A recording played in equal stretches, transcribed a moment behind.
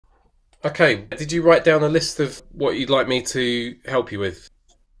Okay, did you write down a list of what you'd like me to help you with?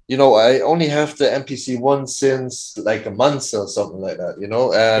 I only have the MPC one since like a month or something like that,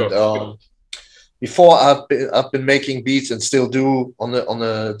 and Sure. before I've been making beats and still do on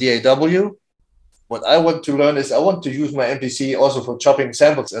the DAW. What I want to learn is I want to use my MPC also for chopping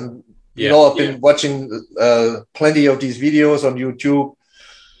samples. And Yeah. I've been watching plenty of these videos on YouTube,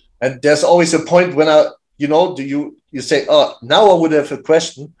 and there's always a point when do you say, oh, now I would have a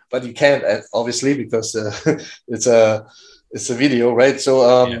question, but you can't obviously because it's a it's a video, right?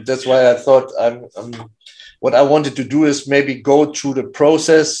 So Yeah. that's why I thought what I wanted to do is maybe go through the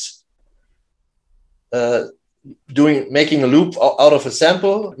process, uh, making a loop out of a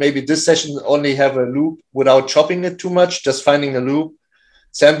sample. Maybe this session only have a loop without chopping it too much, just finding a loop,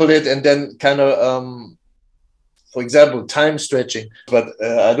 sample it, and then kind of for example, time stretching. But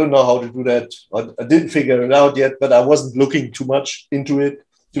I don't know how to do that. I didn't figure it out yet, but I wasn't looking too much into it,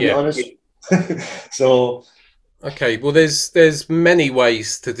 to be Yeah. honest. So Okay. Well, there's many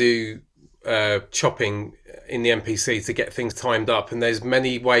ways to do chopping in the MPC to get things timed up, and there's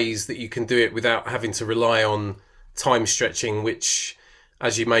many ways that you can do it without having to rely on time stretching, which,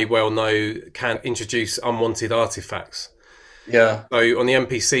 as you may well know, can introduce unwanted artifacts. yeah, So on the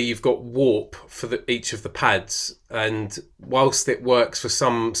MPC, you've got warp for each of the pads, and whilst it works for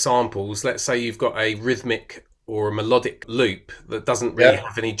some samples, let's say you've got a rhythmic or a melodic loop that doesn't really yeah,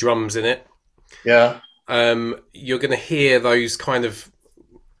 have any drums in it, yeah, you're going to hear those kind of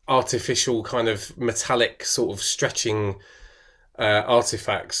artificial, kind of metallic sort of stretching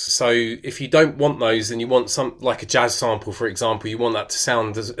artifacts. So if you don't want those and you want some, like a jazz sample, for example, you want that to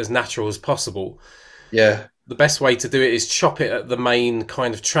sound as natural as possible, yeah, the best way to do it is chop it at the main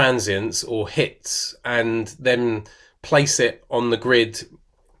kind of transients or hits and then place it on the grid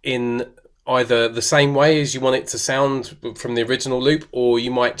in either the same way as you want it to sound from the original loop, or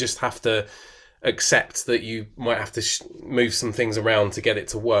you might just have to accept that you might have to move some things around to get it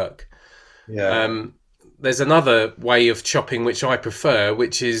to work. yeah, Um, there's another way of chopping which I prefer,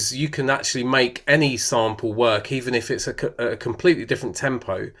 which is you can actually make any sample work, even if it's a completely different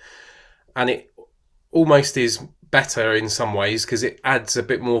tempo, and it almost is better in some ways because it adds a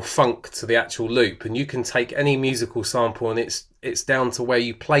bit more funk to the actual loop. And you can take any musical sample, and it's down to where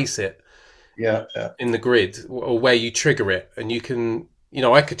you place it yeah, yeah. in the grid or where you trigger it. And you can,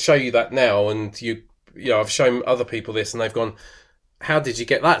 I could show you that now, and I've shown other people this, and they've gone, "How did you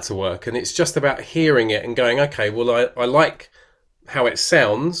get that to work?" And it's just about hearing it and going, "Okay, well, I like how it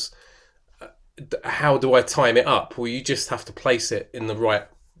sounds. How do I time it up?" Well, you just have to place it in the right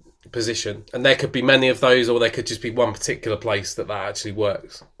position, and there could be many of those, or there could just be one particular place that actually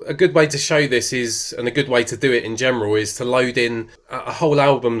works. A good way to show this is, and a good way to do it in general, is to load in a whole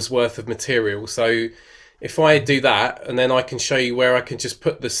album's worth of material. So if I do that, and then I can show you where I can just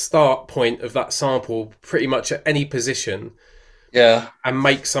put the start point of that sample pretty much at any position Yeah, and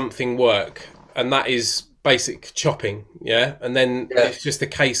make something work, and that is basic chopping. Yeah, and then yeah, it's just a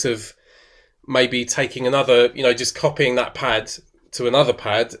case of maybe taking another, just copying that pad to another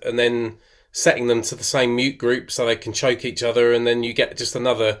pad and then setting them to the same mute group so they can choke each other, and then you get just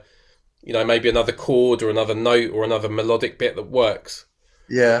another, maybe another chord or another note or another melodic bit that works.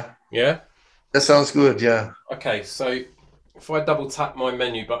 yeah. Yeah. That sounds good. Yeah. Okay, so if I double tap my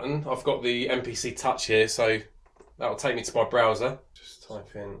menu button, I've got the MPC Touch here, so that'll take me to my browser. Just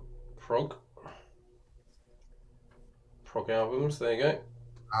type in prog albums. There you go.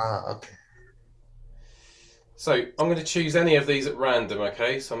 Ah, okay. So I'm going to choose any of these at random,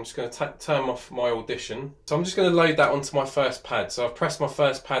 okay? So I'm just going to turn off my audition. So I'm just going to load that onto my first pad. So I've pressed my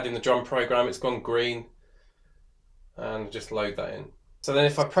first pad in the drum program, it's gone green, and just load that in. So then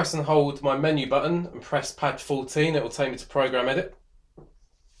if I press and hold my menu button and press pad 14, it will take me to program edit.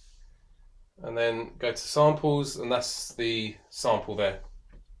 And then go to samples, and that's the sample there.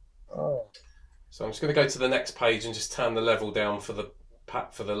 Oh. So I'm just going to go to the next page and just turn the level down for the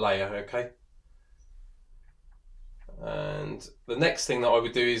layer, okay? And the next thing that I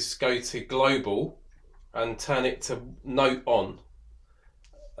would do is go to global and turn it to note on.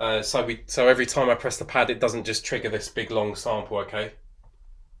 So every time I press the pad, it doesn't just trigger this big long sample. Okay.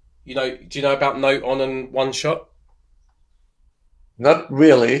 Do you know about note on and one shot? Not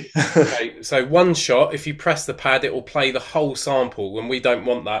really. Okay, so one shot, if you press the pad, it will play the whole sample, and we don't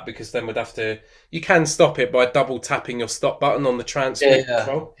want that because then we'd have to. You can stop it by double tapping your stop button on the transmute Yeah,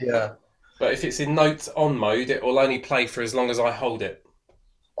 control. yeah. But if it's in note on mode, it will only play for as long as I hold it.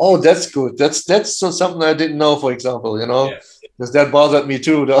 Oh, that's good. That's something I didn't know, for example, Yeah. because that bothered me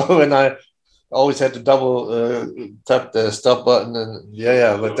too, though, when I always had to double tap the stop button, and yeah, Sure.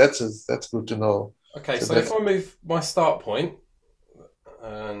 yeah, but that's good to know. Okay, So so if that's I move my start point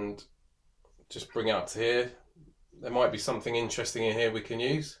and just bring it up to here. There might be something interesting in here we can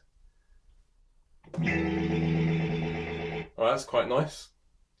use. All right, that's quite nice.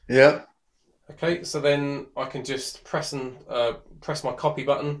 Yeah. Okay, so then I can just press my copy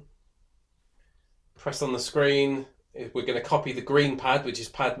button, press on the screen. We're going to copy the green pad, which is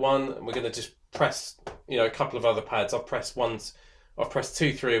pad 1, and we're going to just press, a couple of other pads. I've pressed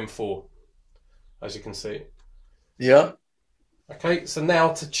 2, 3, and 4, as you can see. Yeah. Okay, so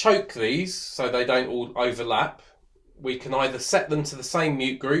now to choke these so they don't all overlap, we can either set them to the same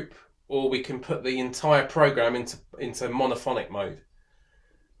mute group, or we can put the entire program into monophonic mode.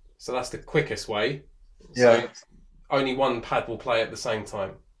 So that's the quickest way. Yeah. So only one pad will play at the same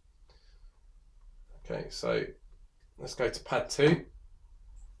time. Okay, so let's go to pad 2.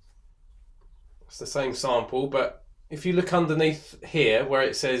 It's the same sample, but if you look underneath here where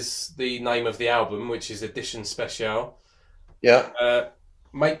it says the name of the album, which is Edition Special, yeah,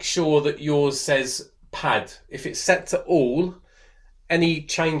 make sure that yours says pad. If it's set to all, any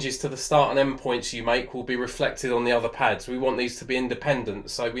changes to the start and end points you make will be reflected on the other pads. We want these to be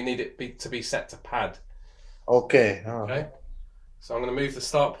independent, so we need it to be set to pad. Okay. Okay. So I'm going to move the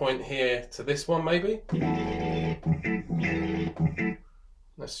start point here to this one, maybe.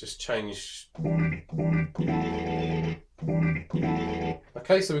 Let's just change.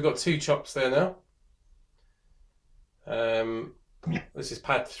 Okay, so we've got 2 chops there now. This is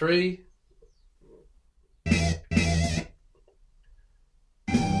pad 3.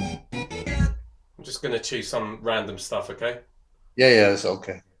 I'm just going to choose some random stuff, okay? Yeah, it's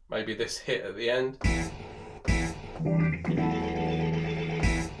okay. Maybe this hit at the end.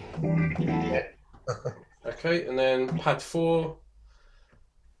 Okay, and then pad 4.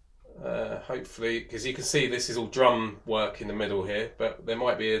 Hopefully, because you can see this is all drum work in the middle here, but there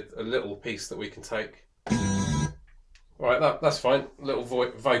might be a little piece that we can take. All right, that's fine. A little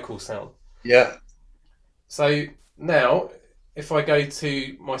vocal sound. Yeah. So now, if I go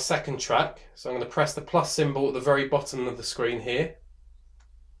to my second track, so I'm going to press the plus symbol at the very bottom of the screen here.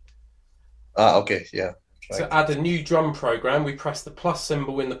 Okay, yeah. Right. To add a new drum program, we press the plus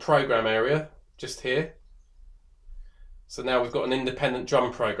symbol in the program area, just here. So now we've got an independent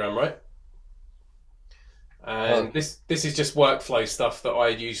drum program, right? And this is just workflow stuff that I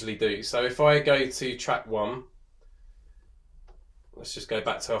usually do. So if I go to track 1, let's just go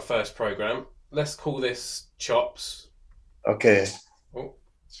back to our first program. Let's call this chops. Okay. Oh.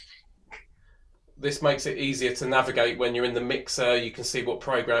 This makes it easier to navigate when you're in the mixer. You can see what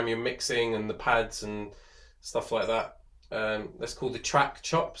program you're mixing and the pads and stuff like that. Let's call the track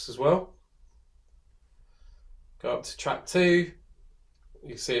chops as well. Go up to track 2.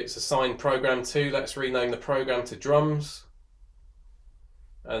 You see it's assigned program 2. Let's rename the program to drums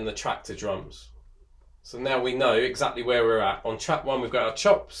and the track to drums. So now we know exactly where we're at. On track 1 we've got our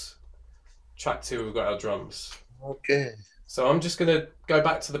chops. Track 2 we've got our drums. Okay. So I'm just going to go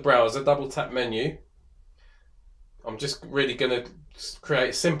back to the browser, double tap menu. I'm just really going to create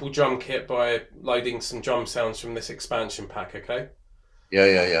a simple drum kit by loading some drum sounds from this expansion pack, okay?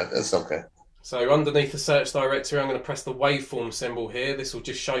 Yeah, that's okay. So underneath the search directory, I'm going to press the waveform symbol here. This will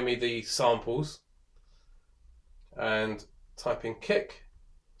just show me the samples. And type in kick.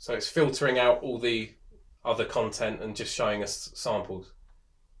 So it's filtering out all the other content and just showing us samples.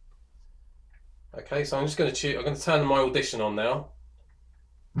 Okay, so I'm going to turn my audition on now.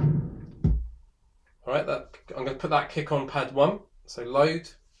 All right, I'm going to put that kick on pad 1. So load,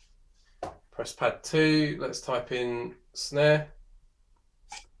 press pad 2. Let's type in snare.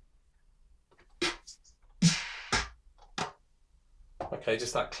 Okay,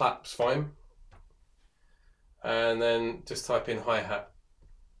 just that clap's fine. And then just type in hi-hat.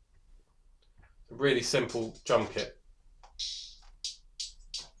 A really simple drum kit.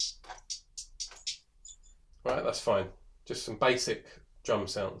 Right, that's fine. Just some basic drum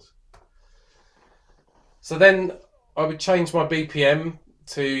sounds. So then I would change my BPM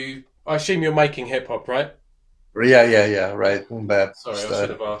to, I assume you're making hip hop, right? Yeah, right. Boom bap. Sorry, I should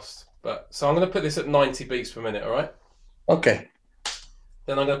have asked. So I'm going to put this at 90 beats per minute, all right? Okay.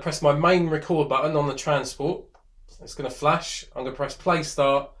 Then I'm going to press my main record button on the transport. It's going to flash. I'm going to press play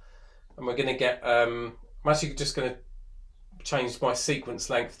start, and we're going to get, I'm actually just going to change my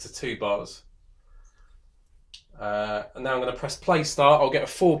sequence length to 2 bars. And now I'm going to press play start. I'll get a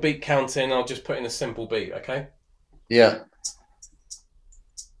 4 beat count in. I'll just put in a simple beat, okay? Yeah.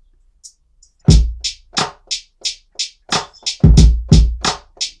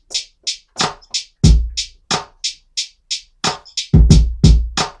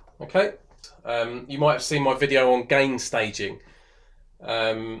 Okay. You might have seen my video on gain staging.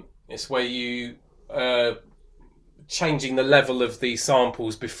 It's where you changing the level of the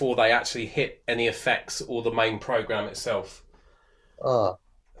samples before they actually hit any effects or the main program itself. Ah.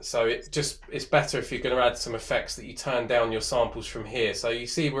 So it's better if you're going to add some effects that you turn down your samples from here. So you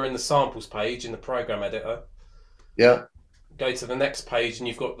see we're in the samples page in the program editor. Yeah. Go to the next page and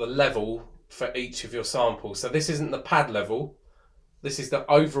you've got the level for each of your samples. So this isn't the pad level. This is the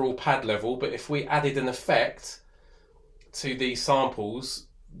overall pad level. But if we added an effect to these samples,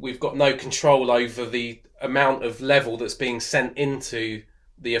 we've got no control over the amount of level that's being sent into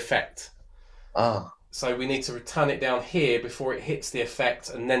the effect. Ah. So we need to turn it down here before it hits the effect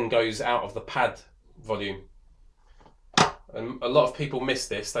and then goes out of the pad volume. And a lot of people miss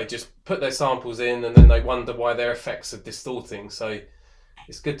this. They just put their samples in and then they wonder why their effects are distorting. So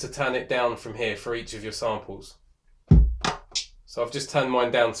it's good to turn it down from here for each of your samples. So I've just turned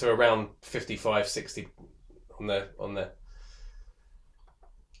mine down to around 55, 60 on there.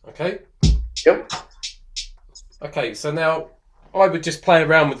 Okay? Yep. Okay, so now I would just play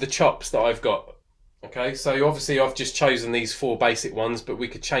around with the chops that I've got. Okay, so obviously I've just chosen these 4 basic ones, but we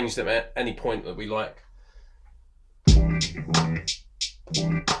could change them at any point that we like.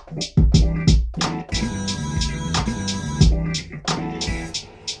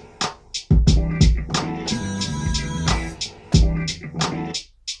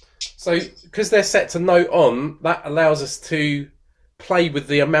 So because they're set to note on, that allows us to play with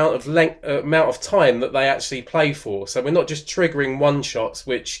the amount of time that they actually play for. So we're not just triggering one shots,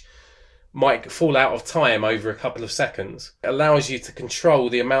 which might fall out of time over a couple of seconds. It allows you to control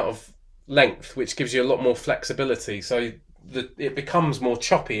the amount of length, which gives you a lot more flexibility. So it becomes more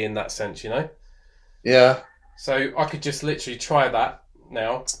choppy in that sense, you know? Yeah. So I could just literally try that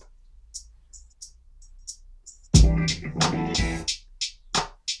now.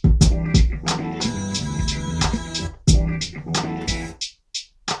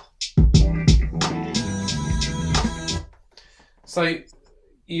 So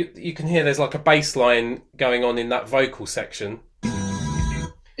you can hear there's like a bass line going on in that vocal section.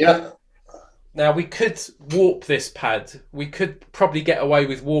 Yeah. Now we could warp this pad. We could probably get away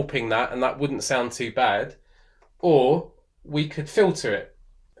with warping that and that wouldn't sound too bad. Or we could filter it.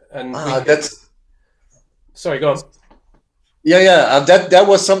 And that's... Sorry, go on. Yeah. That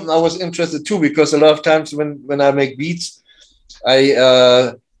was something I was interested too, because a lot of times when I make beats,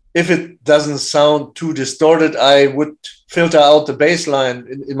 I if it doesn't sound too distorted, I would filter out the bass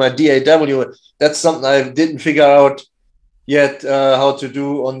line in my DAW. That's something I didn't figure out yet how to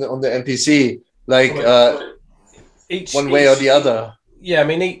do on the MPC, like one way or the other. Yeah, I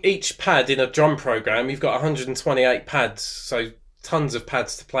mean each pad in a drum program, you've got 128 pads, so tons of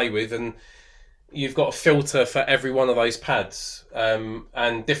pads to play with, and you've got a filter for every one of those pads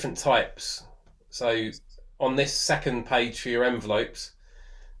and different types. So on this second page for your envelopes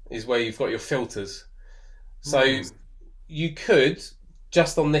is where you've got your filters. So you could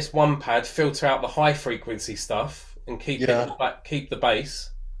just on this one pad filter out the high frequency stuff and keep the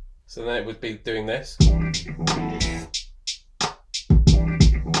bass. So then it would be doing this.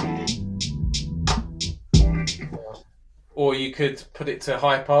 Or you could put it to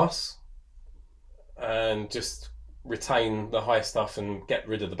high pass and just retain the high stuff and get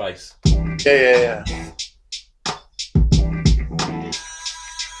rid of the bass. Yeah.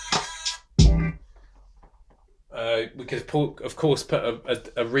 We could, of course, put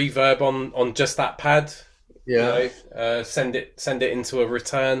a reverb on just that pad. Yeah. You know, send it into a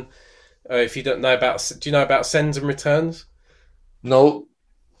return. If you don't know do you know about sends and returns? No.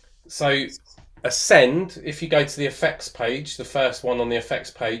 So a send, if you go to the effects page, the first one on the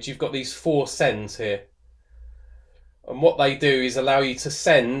effects page, you've got these 4 sends here. And what they do is allow you to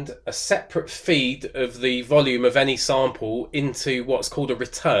send a separate feed of the volume of any sample into what's called a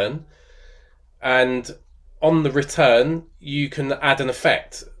return. And on the return, you can add an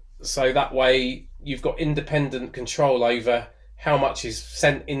effect. So that way you've got independent control over how much is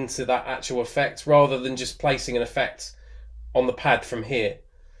sent into that actual effect rather than just placing an effect on the pad from here.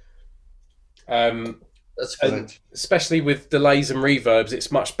 That's good. Especially with delays and reverbs,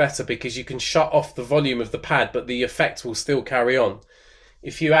 it's much better because you can shut off the volume of the pad, but the effect will still carry on.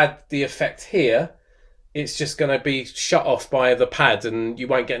 If you add the effect here, it's just going to be shut off by the pad and you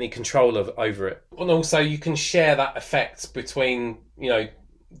won't get any control over it. And also you can share that effect between, you know,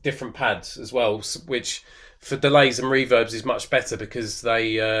 different pads as well, which for delays and reverbs is much better because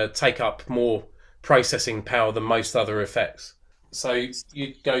they take up more processing power than most other effects. So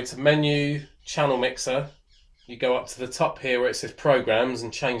you go to menu, channel mixer, you go up to the top here where it says programs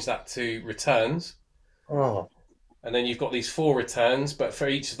and change that to returns. Oh. And then you've got these 4 returns, but for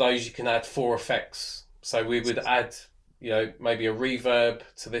each of those you can add 4 effects. So we would add, you know, maybe a reverb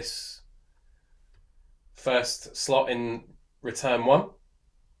to this first slot in return 1.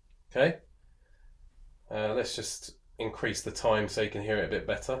 Okay. Let's just increase the time so you can hear it a bit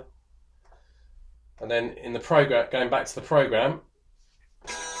better. And then in the program, going back to the program,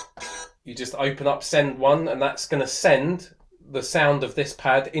 you just open up send 1, and that's going to send the sound of this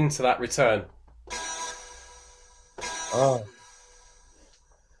pad into that return. Oh.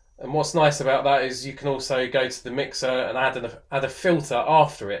 And what's nice about that is you can also go to the mixer and add a filter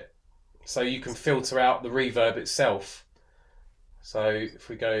after it, so you can filter out the reverb itself. So if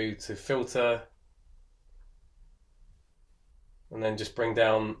we go to filter and then just bring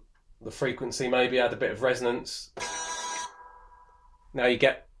down the frequency, maybe add a bit of resonance, now you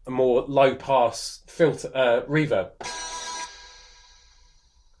get a more low pass filter reverb.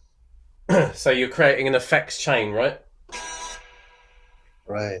 So you're creating an effects chain, right?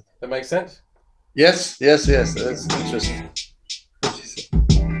 Right. That makes sense? Yes, yes, yes. That's interesting.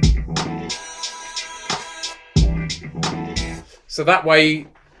 So that way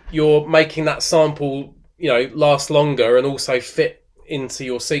you're making that sample, you know, last longer and also fit into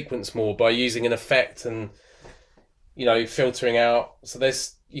your sequence more by using an effect and, you know, filtering out. So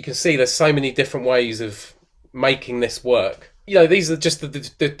you can see there's so many different ways of making this work. You know, these are just the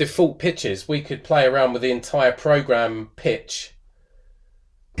default pitches. We could play around with the entire program pitch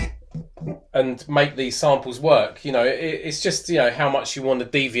and make these samples work. You know, it's just, you know, how much you want to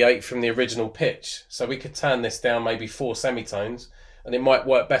deviate from the original pitch. So we could turn this down maybe 4 semitones and it might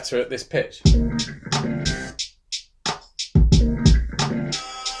work better at this pitch.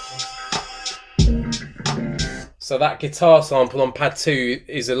 So that guitar sample on pad 2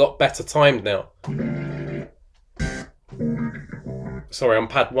 is a lot better timed now. Sorry, on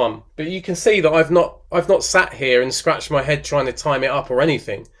pad 1. But you can see that I've not sat here and scratched my head trying to time it up or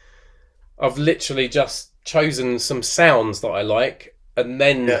anything. I've literally just chosen some sounds that I like, and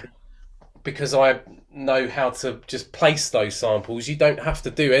then because I know how to just place those samples, you don't have to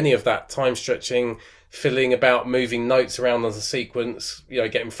do any of that time stretching, fiddling about, moving notes around as a sequence, you know,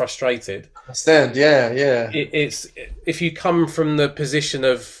 getting frustrated. Understand? Yeah, yeah. It's if you come from the position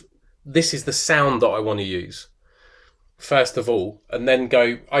of this is the sound that I want to use, first of all, and then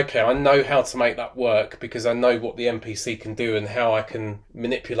go, okay, I know how to make that work because I know what the MPC can do and how I can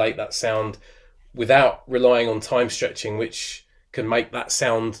manipulate that sound without relying on time stretching, which can make that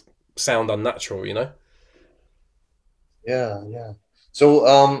sound unnatural, you know? Yeah, yeah.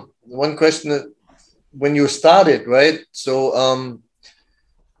 So one question, when you started, right? So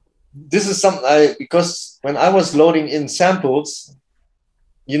this is something because when I was loading in samples,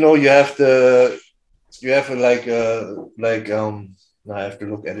 you know, you have like now I have to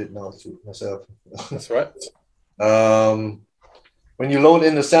look at it now to myself. That's right. When you load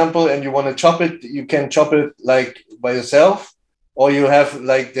in a sample and you want to chop it, you can chop it like by yourself, or you have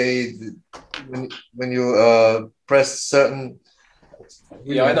like when you press certain.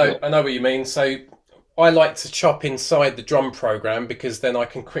 Yeah, I know what you mean. So I like to chop inside the drum program because then I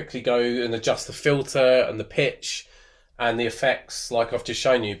can quickly go and adjust the filter and the pitch and the effects like I've just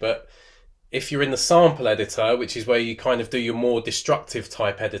shown you. But if you're in the sample editor, which is where you kind of do your more destructive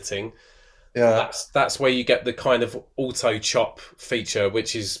type editing, that's where you get the kind of auto chop feature,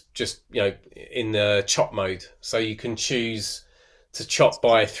 which is just, you know, in the chop mode. So you can choose to chop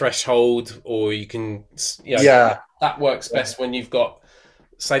by threshold, or you can, you know, that works best when you've got,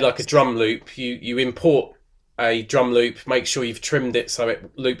 say, like a drum loop. You import a drum loop, make sure you've trimmed it so it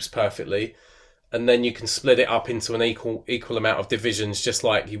loops perfectly, and then you can split it up into an equal amount of divisions, just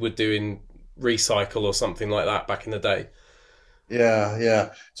like you would do in Recycle or something like that back in the day. Yeah,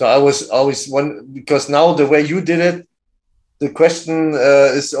 yeah. So I was always because now the way you did it, the question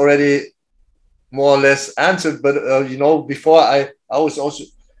is already more or less answered. But you know, before I was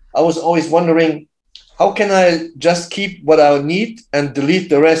always wondering, how can I just keep what I need and delete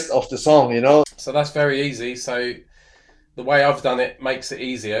the rest of the song? You know. So that's very easy. So the way I've done it makes it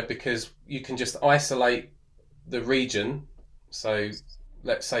easier because you can just isolate the region. So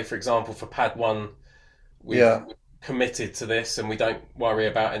let's say, for example, for pad 1, we've committed to this and we don't worry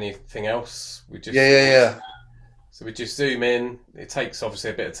about anything else. We just So we just zoom in. It takes obviously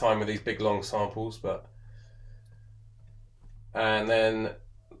a bit of time with these big long samples, and then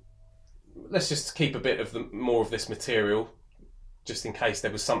let's just keep a bit of more of this material just in case there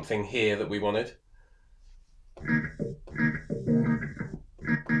was something here that we wanted.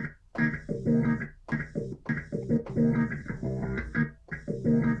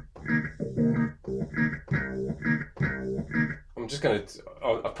 I'm just going to,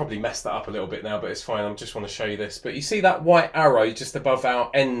 I've probably messed that up a little bit now, but it's fine. I just want to show you this. But you see that white arrow just above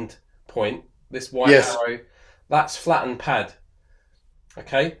our end point? This white arrow, that's flattened pad.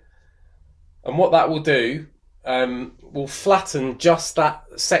 Okay? And what that will do, will flatten just that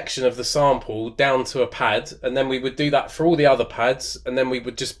section of the sample down to a pad, and then we would do that for all the other pads, and then we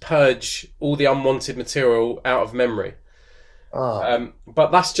would just purge all the unwanted material out of memory.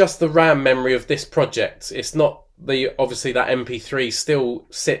 But that's just the RAM memory of this project. It's not obviously that MP3 still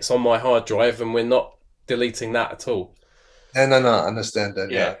sits on my hard drive, and we're not deleting that at all. And I understand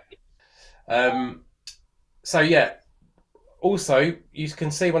that. Yeah. So yeah. Also, you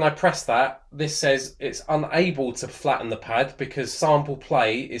can see when I press that, this says it's unable to flatten the pad because sample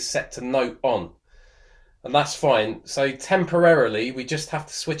play is set to note on. And that's fine. So temporarily, we just have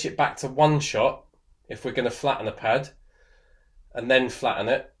to switch it back to one shot if we're going to flatten a pad, and then flatten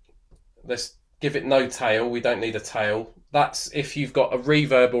it. Let's give it no tail. We don't need a tail. That's if you've got a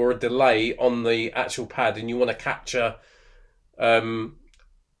reverb or a delay on the actual pad and you want to capture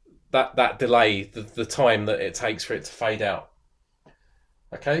that delay, the time that it takes for it to fade out.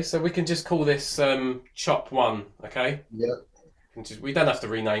 Okay, so we can just call this chop 1, okay? Yeah. We don't have to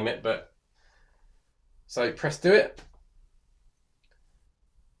rename it, but... So press do it.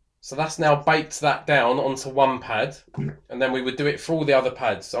 So that's now baked that down onto one pad, and then we would do it for all the other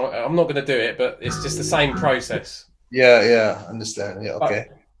pads. So I'm not going to do it, but it's just the same process. Yeah, understand. Yeah, okay.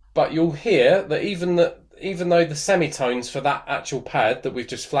 But you'll hear that even though the semitones for that actual pad that we've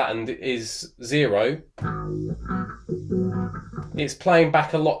just flattened is 0, it's playing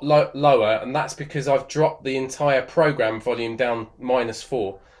back a lot lower, and that's because I've dropped the entire program volume down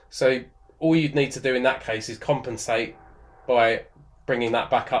 -4. So all you'd need to do in that case is compensate by bringing that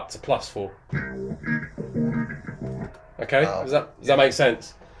back up to +4. Okay, does that make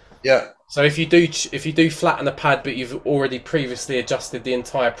sense? Yeah. So if you do flatten a pad, but you've already previously adjusted the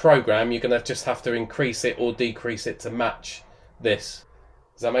entire program, you're going to just have to increase it or decrease it to match this.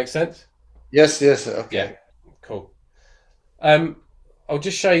 Does that make sense? Yes. Okay. Yeah. Cool. I'll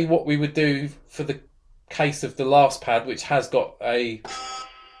just show you what we would do for the case of the last pad, which has got a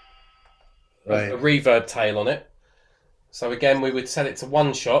reverb tail on it. So again, we would set it to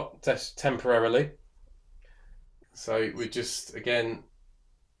one shot just temporarily. So we just again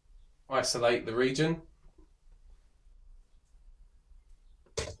isolate the region.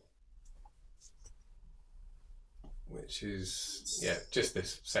 Which is, yeah, just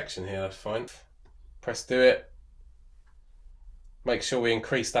this section here, that's fine. Press do it. Make sure we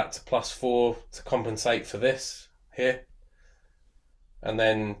increase that to +4 to compensate for this here. And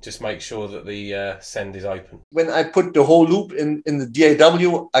then just make sure that the send is open. When I put the whole loop in the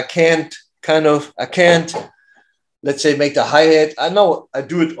DAW, I can't, let's say, make the hi-hat. I know I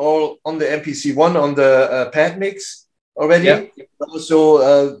do it all on the MPC one, on the pad mix already. Yeah.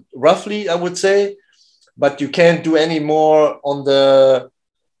 Also, roughly, I would say. But you can't do any more on the...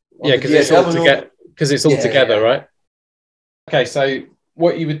 because it's all together, right? Okay, so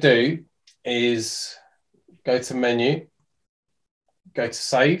what you would do is go to menu, go to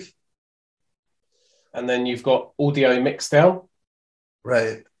save, and then you've got audio mix down.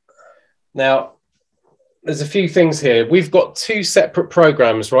 Right. Now, there's a few things here. We've got two separate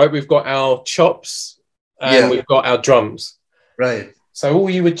programs, right? We've got our chops and we've got our drums. Right. So all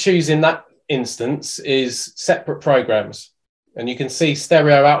you would choose in that instance is separate programs. And you can see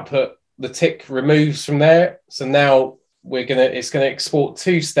stereo output, the tick removes from there. So now it's going to export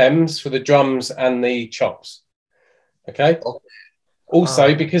two stems for the drums and the chops. Okay.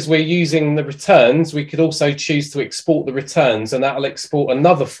 Also, because we're using the returns, we could also choose to export the returns, and that'll export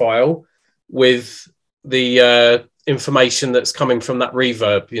another file with the information that's coming from that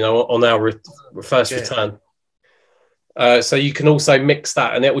reverb, on our first return. So you can also mix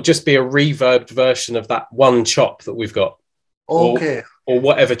that, and it will just be a reverbed version of that one chop that we've got. Okay. Or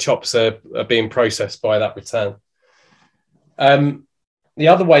whatever chops are being processed by that return. The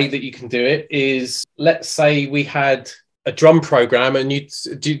other way that you can do it is, let's say we had a drum program, and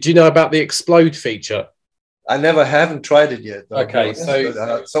do you know about the explode feature? I haven't tried it yet. Okay,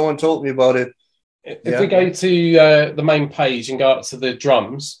 so someone told me about it. If we go to the main page and go up to the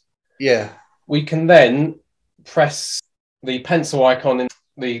drums, we can then press the pencil icon in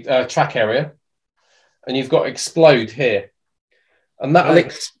the track area, and you've got explode here, and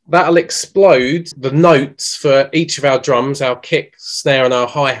that'll explode the notes for each of our drums, our kick, snare, and our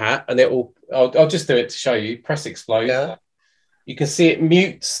hi-hat, and I'll just do it to show you. Press explode. Yeah. You can see it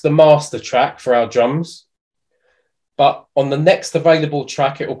mutes the master track for our drums, but on the next available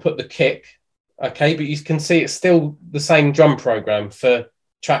track, it will put the kick. Okay, but you can see it's still the same drum program for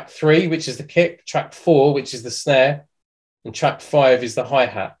track 3, which is the kick, track 4, which is the snare, and track 5 is the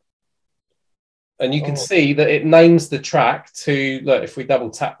hi-hat. And you can see that it names the track to, look, if we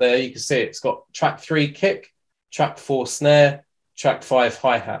double tap there, you can see it's got track 3 kick, track 4 snare, track 5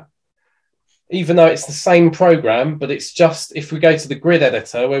 hi-hat. even though it's the same program, but it's just, if we go to the grid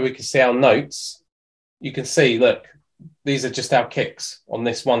editor where we can see our notes, you can see, look, these are just our kicks on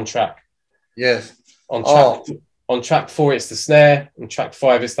this one track. Yes. On track 4, it's the snare. On track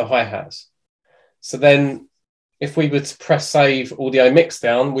 5, it's the hi-hats. So then if we were to press save audio mix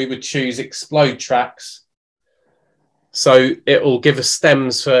down, we would choose explode tracks. So it will give us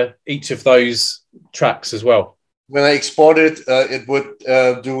stems for each of those tracks as well. When I export it, it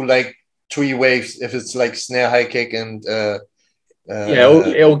would do like 3 waves if it's like snare, high kick, and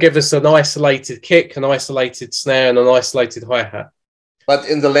it'll give us an isolated kick, an isolated snare, and an isolated hi-hat. But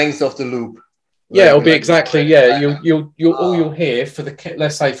in the length of the loop. Yeah, it'll be exactly. Yeah, you'll all you'll hear for the kick.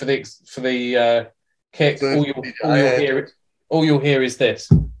 Let's say for the kick, So all you'll hear is this.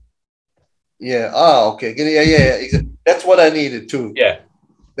 Yeah. Okay. Yeah. That's what I needed too. Yeah.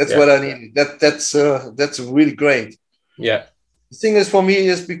 That's what I needed. That's really great. Yeah. The thing is, for me,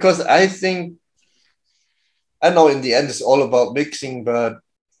 is because I think, I know in the end it's all about mixing, but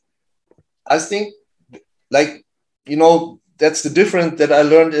I think, like, that's the difference that I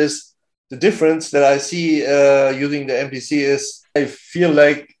learned is the difference that I see using the MPC is I feel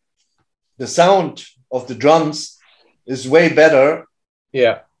like the sound of the drums is way better.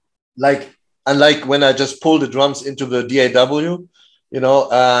 Yeah. Like, unlike when I just pull the drums into the DAW,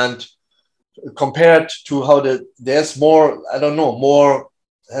 and compared to how there's more, I don't know,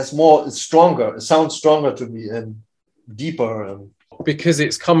 it's stronger. It sounds stronger to me and deeper. Because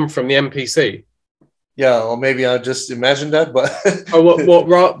it's come from the MPC. Yeah, or maybe I just imagined that, but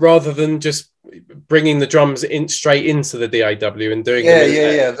rather than just bringing the drums straight into the DAW and doing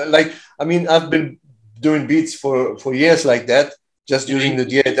yeah. Like, I mean, I've been doing beats for years like that, just using the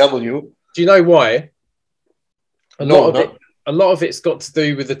DAW. Do you know why? A lot of it's got to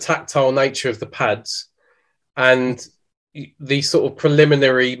do with the tactile nature of the pads and the sort of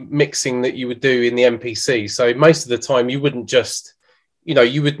preliminary mixing that you would do in the MPC. So most of the time you wouldn't just,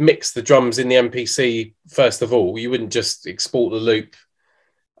 you would mix the drums in the MPC first of all. You wouldn't just export the loop.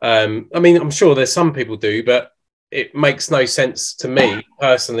 I mean, I'm sure there's some people do, but it makes no sense to me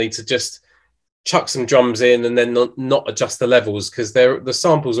personally to just chuck some drums in and then not adjust the levels, because the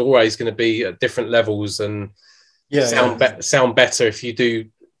samples are always going to be at different levels and sound better if you do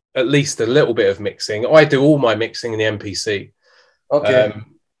at least a little bit of mixing. I do all my mixing in the MPC. Okay.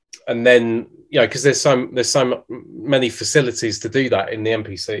 And then, because there's so many facilities to do that in the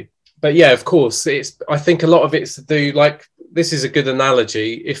MPC. But yeah, of course, I think a lot of it's to do, like, this is a good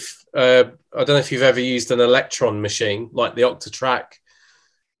analogy. If I don't know if you've ever used an Electron machine like the Octatrack.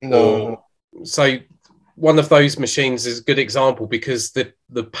 No. So one of those machines is a good example, because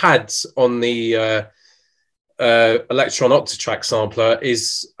the pads on the Electron Octatrack sampler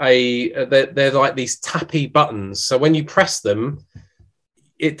they're like these tappy buttons. So when you press them,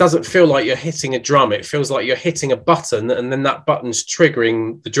 it doesn't feel like you're hitting a drum. It feels like you're hitting a button, and then that button's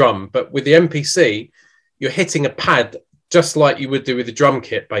triggering the drum. But with the MPC, you're hitting a pad just like you would do with the drum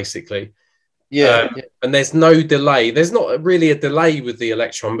kit, basically. Yeah. And there's no delay. There's not really a delay with the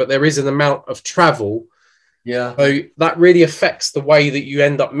Electron, but there is an amount of travel. Yeah. So that really affects the way that you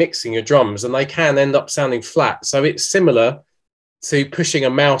end up mixing your drums, and they can end up sounding flat. So it's similar to pushing a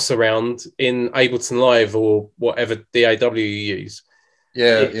mouse around in Ableton Live or whatever DAW you use.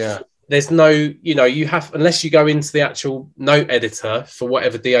 Yeah. There's no, you have, unless you go into the actual note editor for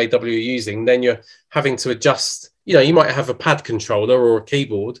whatever DAW you're using, then you're having to adjust, you might have a pad controller or a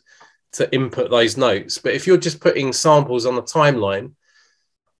keyboard to input those notes. But if you're just putting samples on the timeline,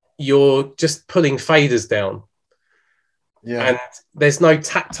 you're just pulling faders down. Yeah. And there's no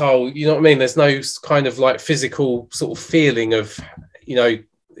tactile, you know what I mean? There's no kind of like physical sort of feeling of,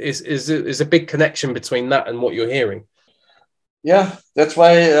 is a big connection between that and what you're hearing. Yeah, that's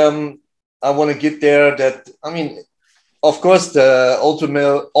why I want to get there. Of course, the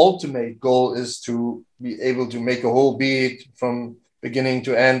ultimate goal is to be able to make a whole beat from beginning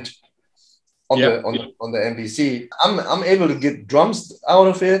to end on the MPC. I'm able to get drums out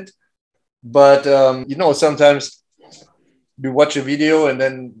of it, but sometimes you watch a video and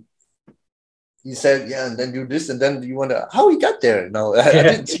then he said, yeah, and then do this, and then you wonder how he got there. No, I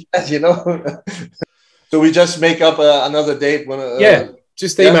didn't see that, So we just make up another date when.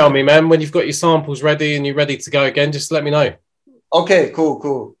 Just email me, man, when you've got your samples ready and you're ready to go again. Just let me know. Okay,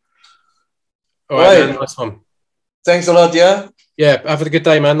 cool. All right, man, nice one. Thanks a lot. Yeah. Yeah. Have a good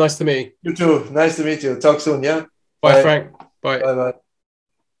day, man. Nice to meet you. You too. Nice to meet you. Talk soon. Yeah. Bye. Frank. Bye. Bye.